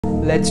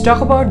Let's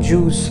talk about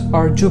JUICE,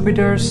 or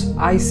Jupiter's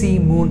Icy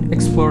Moon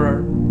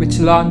Explorer, which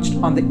launched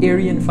on the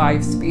Ariane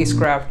 5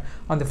 spacecraft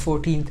on the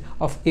 14th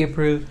of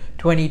April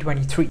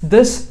 2023.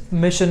 This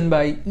mission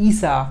by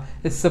ESA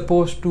is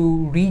supposed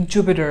to reach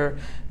Jupiter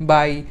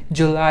by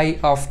July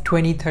of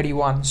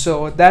 2031.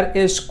 So that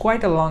is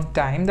quite a long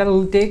time that it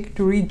will take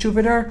to reach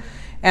Jupiter.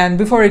 And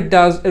before it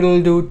does, it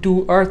will do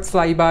 2 Earth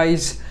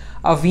flybys,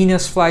 a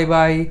Venus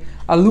flyby,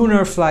 a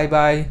lunar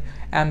flyby,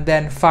 and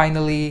then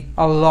finally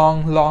a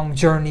long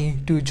journey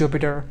to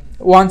Jupiter.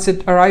 Once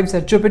it arrives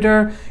at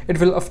Jupiter,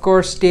 it will of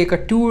course take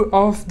a tour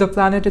of the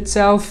planet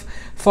itself,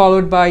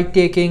 followed by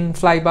taking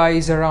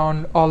flybys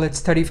around all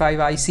its 35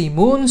 icy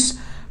moons.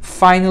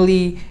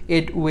 Finally,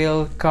 it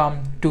will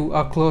come to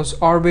a close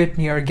orbit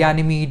near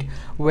Ganymede,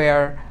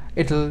 where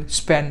it'll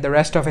spend the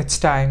rest of its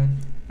time.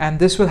 And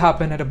this will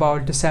happen at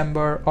about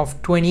December of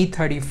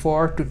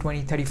 2034 to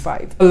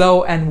 2035.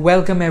 Hello and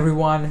welcome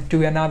everyone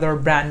to another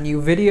brand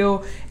new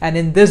video. And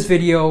in this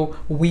video,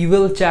 we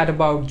will chat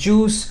about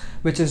JUICE,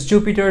 which is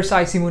Jupiter's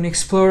Icy Moon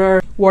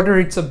Explorer. What are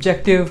its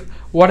objectives?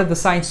 What are the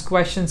science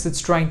questions it's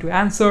trying to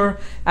answer?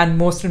 And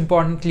most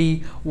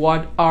importantly,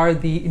 what are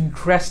the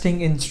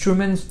interesting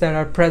instruments that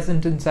are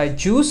present inside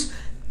JUICE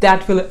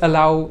that will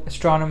allow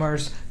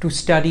astronomers to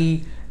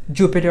study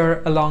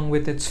Jupiter along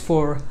with its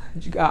 4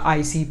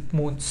 icy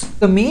moons.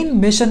 The main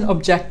mission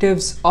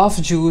objectives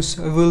of JUICE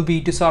will be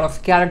to sort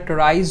of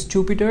characterize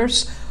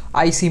Jupiter's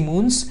icy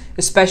moons,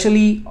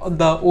 especially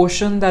the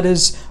ocean that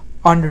is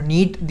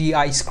underneath the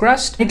ice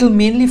crust. It will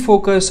mainly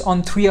focus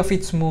on 3 of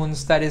its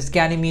moons, that is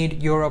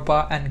Ganymede,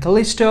 Europa, and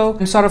Callisto,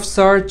 and sort of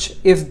search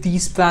if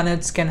these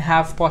planets can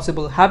have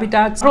possible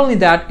habitats. Not only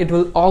that, it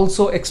will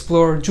also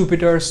explore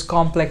Jupiter's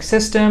complex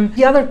system.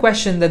 The other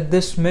question that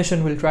this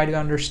mission will try to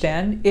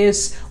understand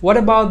is, what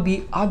about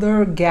the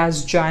other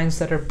gas giants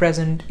that are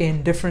present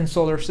in different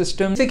solar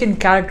systems? If we can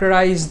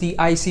characterize the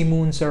icy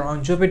moons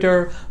around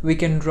Jupiter, we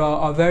can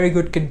draw a very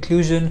good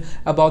conclusion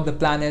about the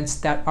planets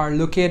that are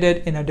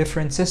located in a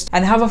different system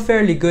and have a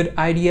fairly good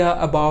idea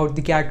about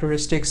the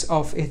characteristics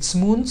of its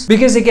moons.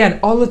 Because again,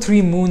 all the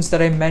 3 moons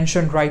that I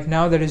mentioned right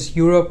now, that is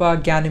Europa,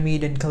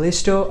 Ganymede, and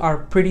Callisto, are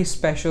pretty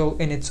special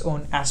in its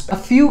own aspect.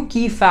 A few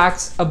key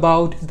facts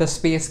about the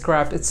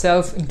spacecraft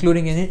itself,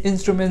 including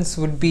instruments,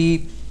 would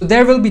be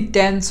there will be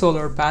 10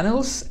 solar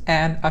panels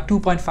and a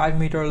 2.5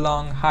 meter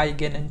long high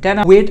gain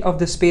antenna. Weight of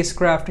the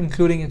spacecraft,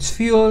 including its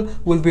fuel,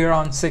 will be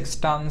around 6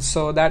 tons,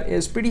 so that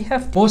is pretty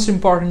hefty. Most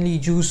importantly,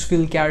 JUICE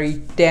will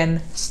carry 10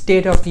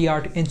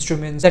 state-of-the-art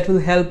instruments that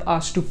will help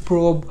us to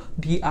probe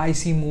the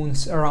icy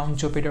moons around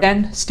Jupiter.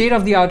 10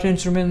 state-of-the-art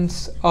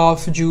instruments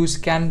of JUICE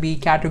can be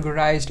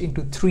categorized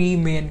into 3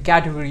 main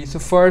categories. So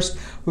first,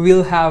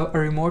 we'll have a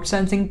remote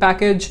sensing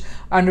package,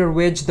 under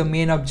which the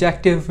main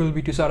objective will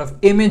be to sort of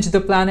image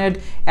the planet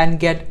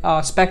and get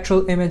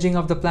spectral imaging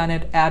of the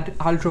planet at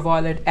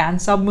ultraviolet and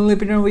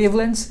submillimeter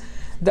wavelengths.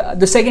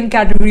 The second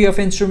category of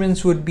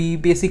instruments would be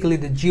basically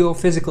the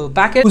geophysical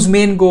package, whose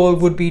main goal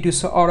would be to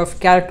sort of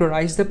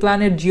characterize the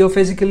planet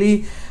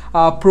geophysically,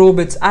 probe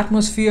its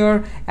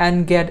atmosphere,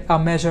 and get a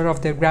measure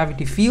of their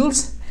gravity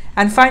fields.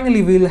 And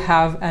finally, we'll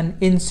have an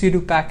in situ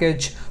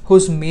package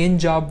whose main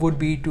job would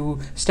be to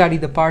study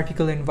the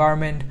particle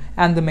environment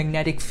and the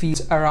magnetic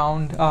fields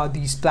around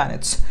these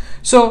planets.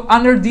 So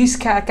under these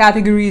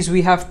categories,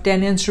 we have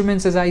 10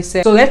 instruments, as I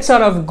said. So let's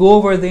sort of go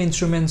over the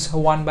instruments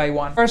one by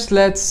one. First,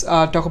 let's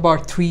talk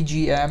about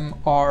 3GM,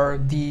 or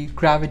the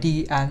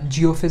gravity and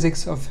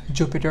geophysics of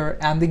Jupiter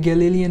and the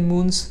Galilean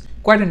moons.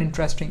 Quite an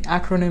interesting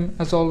acronym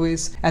as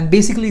always. And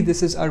basically,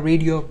 this is a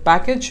radio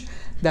package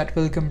that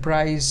will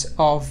comprise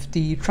of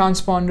the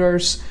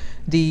transponders,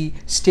 the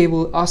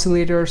stable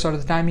oscillators or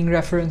the timing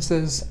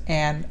references,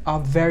 and a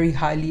very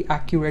highly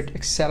accurate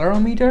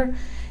accelerometer.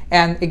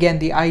 And again,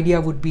 the idea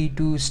would be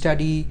to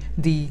study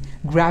the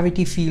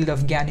gravity field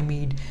of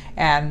Ganymede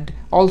and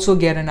also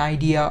get an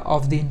idea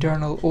of the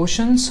internal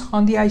oceans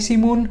on the icy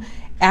moon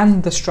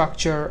and the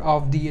structure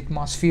of the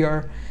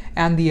atmosphere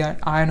and the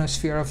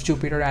ionosphere of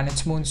Jupiter and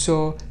its moons.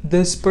 So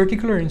this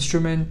particular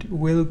instrument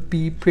will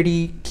be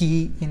pretty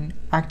key in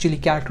actually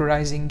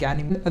characterizing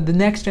Ganymede. The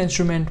next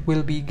instrument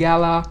will be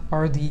GALA,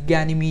 or the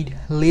Ganymede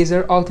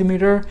Laser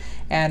Altimeter,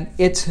 and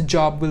its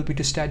job will be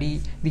to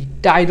study the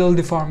tidal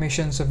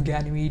deformations of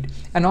Ganymede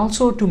and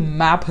also to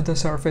map the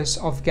surface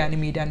of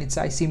Ganymede and its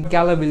icy moon. What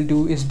GALA will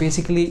do is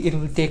basically it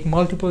will take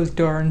multiple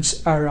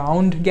turns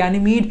around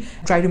Ganymede,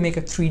 try to make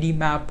a 3D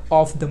map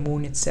of the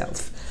moon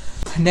itself.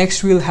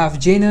 Next, we'll have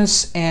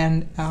Janus,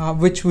 and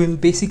which will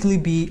basically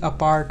be a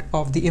part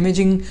of the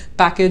imaging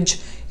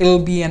package.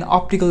 It'll be an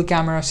optical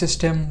camera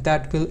system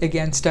that will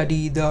again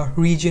study the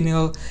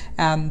regional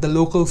and the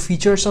local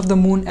features of the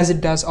moon as it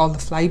does all the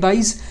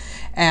flybys,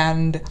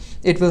 and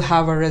it will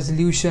have a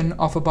resolution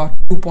of about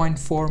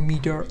 2.4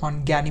 meter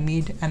on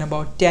Ganymede and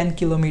about 10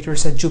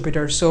 kilometers at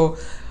Jupiter. So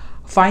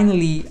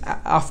finally,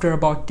 after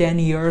about 10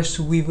 years,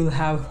 we will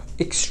have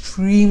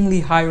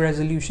extremely high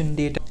resolution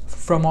data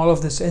from all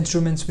of these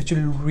instruments, which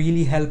will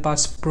really help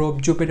us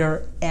probe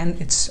Jupiter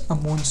and its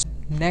moons.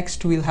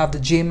 Next, we'll have the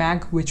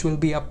JMAG, which will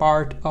be a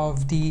part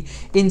of the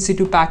in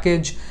situ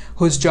package,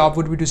 whose job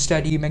would be to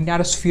study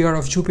magnetosphere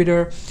of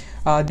Jupiter,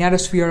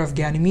 magnetosphere of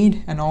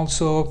Ganymede, and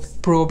also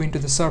probe into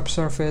the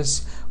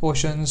subsurface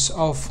oceans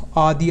of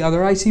the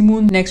other icy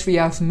moon. Next we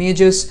have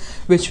Mayukh,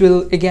 which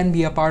will again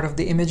be a part of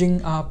the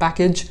imaging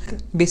package.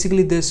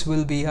 Basically this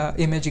will be an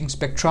imaging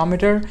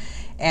spectrometer,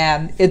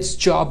 and its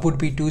job would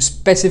be to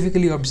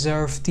specifically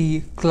observe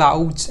the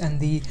clouds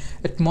and the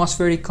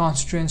atmospheric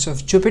constituents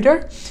of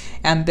Jupiter,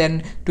 and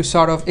then to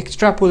sort of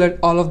extrapolate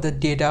all of the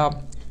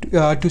data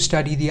to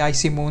study the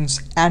icy moons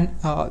and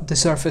the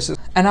surfaces.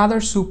 Another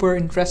super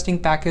interesting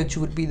package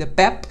would be the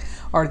PEP,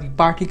 or the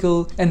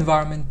particle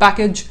environment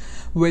package,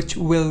 which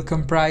will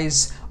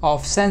comprise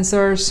of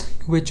sensors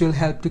which will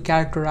help to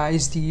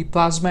characterize the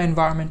plasma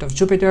environment of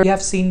Jupiter. We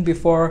have seen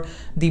before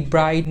the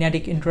bright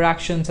magnetic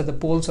interactions at the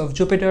poles of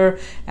Jupiter,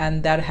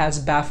 and that has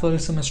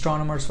baffled some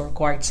astronomers for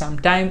quite some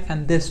time,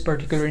 and this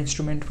particular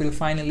instrument will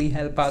finally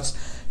help us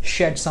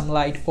shed some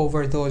light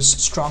over those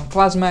strong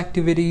plasma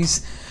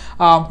activities.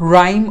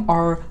 RIME,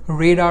 or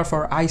radar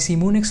for icy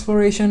moon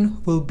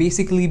exploration, will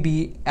basically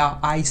be an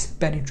ice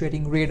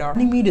penetrating radar.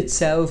 Ganymede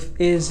itself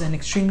is an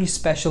extremely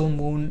special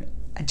moon,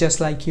 just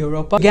like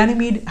Europa.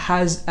 Ganymede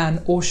has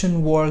an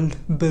ocean world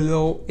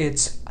below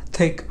its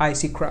thick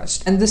icy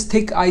crust, and this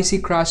thick icy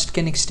crust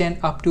can extend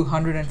up to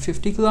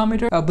 150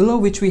 kilometers, below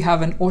which we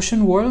have an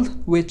ocean world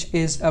which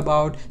is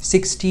about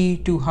 60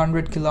 to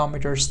 100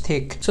 kilometers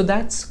thick. So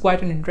that's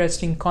quite an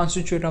interesting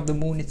constituent of the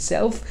moon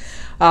itself.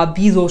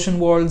 These ocean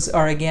worlds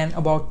are again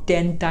about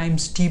 10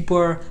 times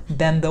deeper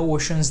than the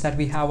oceans that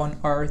we have on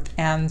Earth,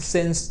 and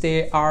since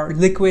they are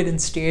liquid in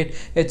state,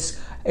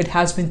 it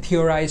has been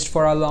theorized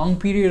for a long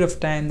period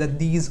of time that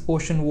these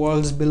ocean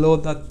worlds below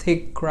the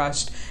thick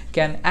crust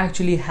can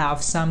actually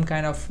have some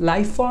kind of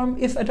life form,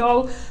 if at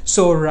all.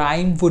 So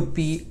RIME would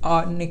be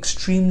an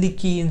extremely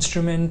key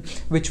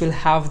instrument which will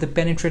have the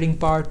penetrating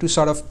power to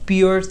sort of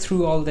peer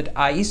through all that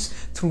ice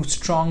through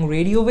strong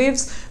radio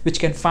waves, which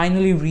can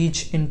finally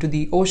reach into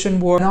the ocean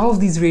world. And all of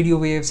these radio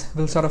waves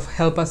will sort of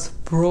help us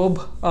probe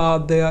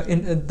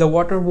the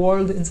water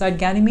world inside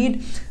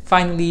Ganymede.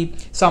 Finally,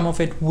 some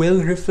of it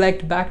will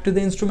reflect back to the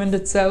instrument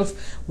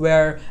itself,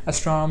 where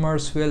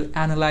astronomers will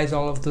analyze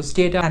all of those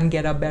data and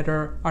get a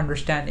better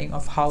understanding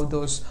of how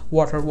those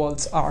water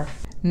worlds are.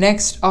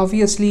 Next,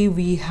 obviously,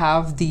 we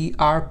have the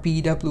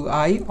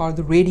RPWI, or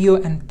the Radio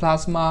and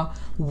Plasma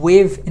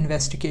Wave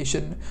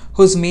Investigation,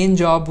 whose main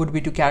job would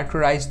be to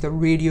characterize the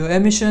radio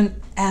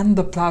emission and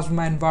the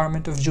plasma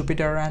environment of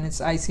Jupiter and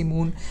its icy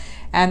moon.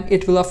 And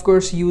it will of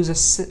course use a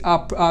suite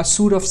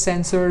of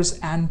sensors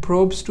and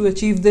probes to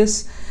achieve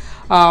this.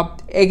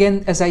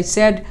 Again, as I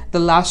said, the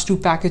last two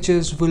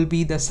packages will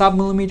be the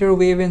submillimeter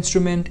wave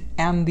instrument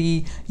and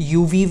the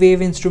UV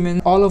wave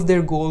instrument. All of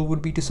their goal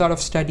would be to sort of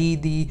study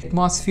the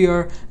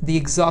atmosphere,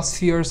 the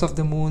exospheres of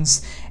the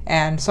moons,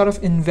 and sort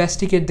of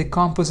investigate the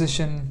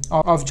composition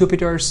of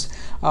Jupiter's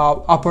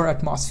upper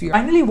atmosphere.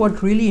 Finally,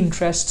 what really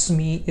interests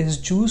me is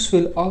JUICE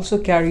will also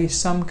carry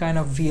some kind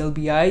of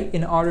VLBI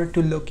in order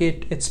to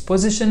locate its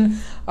position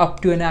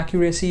up to an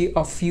accuracy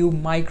of few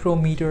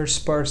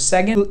micrometers per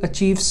second. It will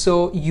achieve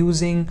so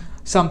using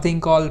something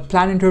called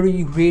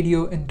Planetary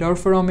Radio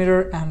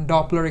Interferometer and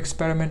Doppler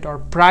Experiment, or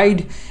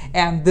PRIDE,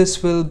 and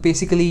this will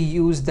basically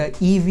use the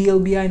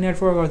eVLBI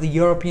network, or the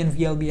European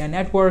VLBI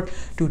network,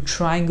 to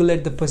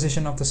triangulate the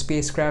position of the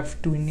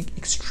spacecraft to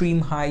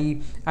extreme high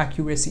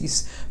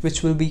accuracies,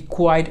 which will be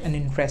quite an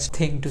interesting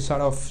thing to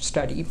sort of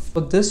study.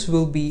 So this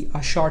will be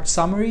a short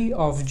summary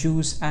of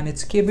JUICE and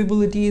its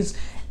capabilities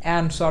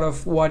and sort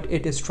of what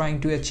it is trying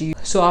to achieve.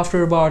 So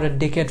after about a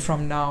decade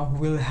from now,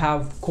 we'll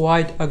have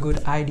quite a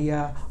good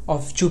idea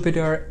of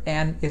Jupiter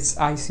and its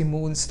icy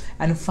moons,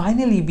 and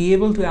finally be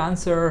able to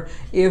answer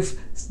if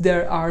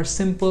there are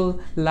simple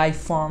life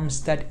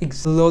forms that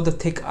exist below the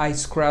thick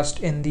ice crust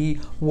in the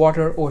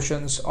water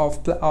oceans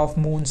of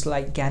moons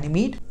like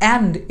Ganymede.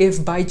 And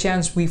if by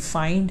chance we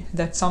find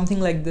that something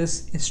like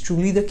this is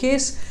truly the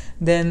case,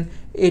 then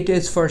it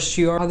is for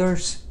sure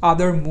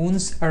other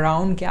moons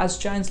around gas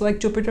giants like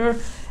Jupiter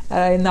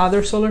in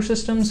other solar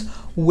systems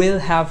will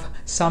have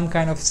some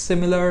kind of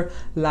similar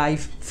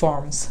life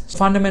forms.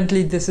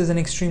 Fundamentally, this is an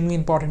extremely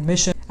important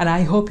mission, and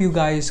I hope you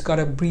guys got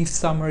a brief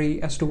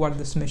summary as to what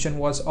this mission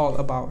was all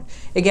about.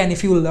 Again,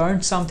 if you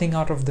learned something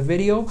out of the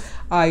video,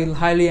 I'll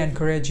highly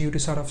encourage you to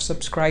sort of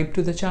subscribe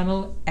to the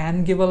channel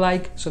and give a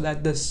like, so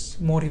that this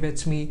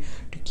motivates me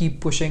to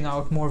keep pushing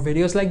out more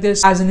videos like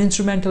this. As an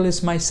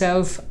instrumentalist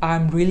myself,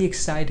 I'm really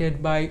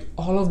excited by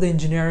all of the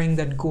engineering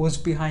that goes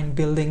behind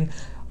building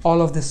all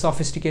of this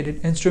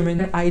sophisticated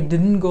instrument. I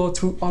didn't go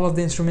through all of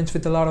the instruments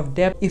with a lot of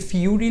depth. If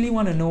you really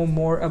want to know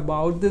more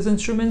about this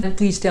instrument, then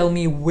please tell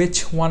me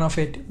which one of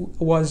it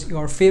was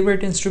your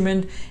favorite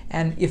instrument,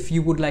 and if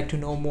you would like to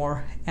know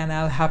more, and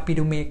I'll happy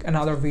to make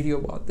another video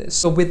about this.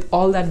 So with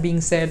all that being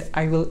said,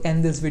 I will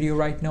end this video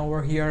right now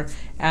over here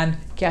and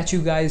catch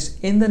you guys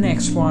in the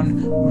next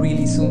one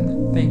really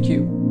soon. Thank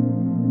you.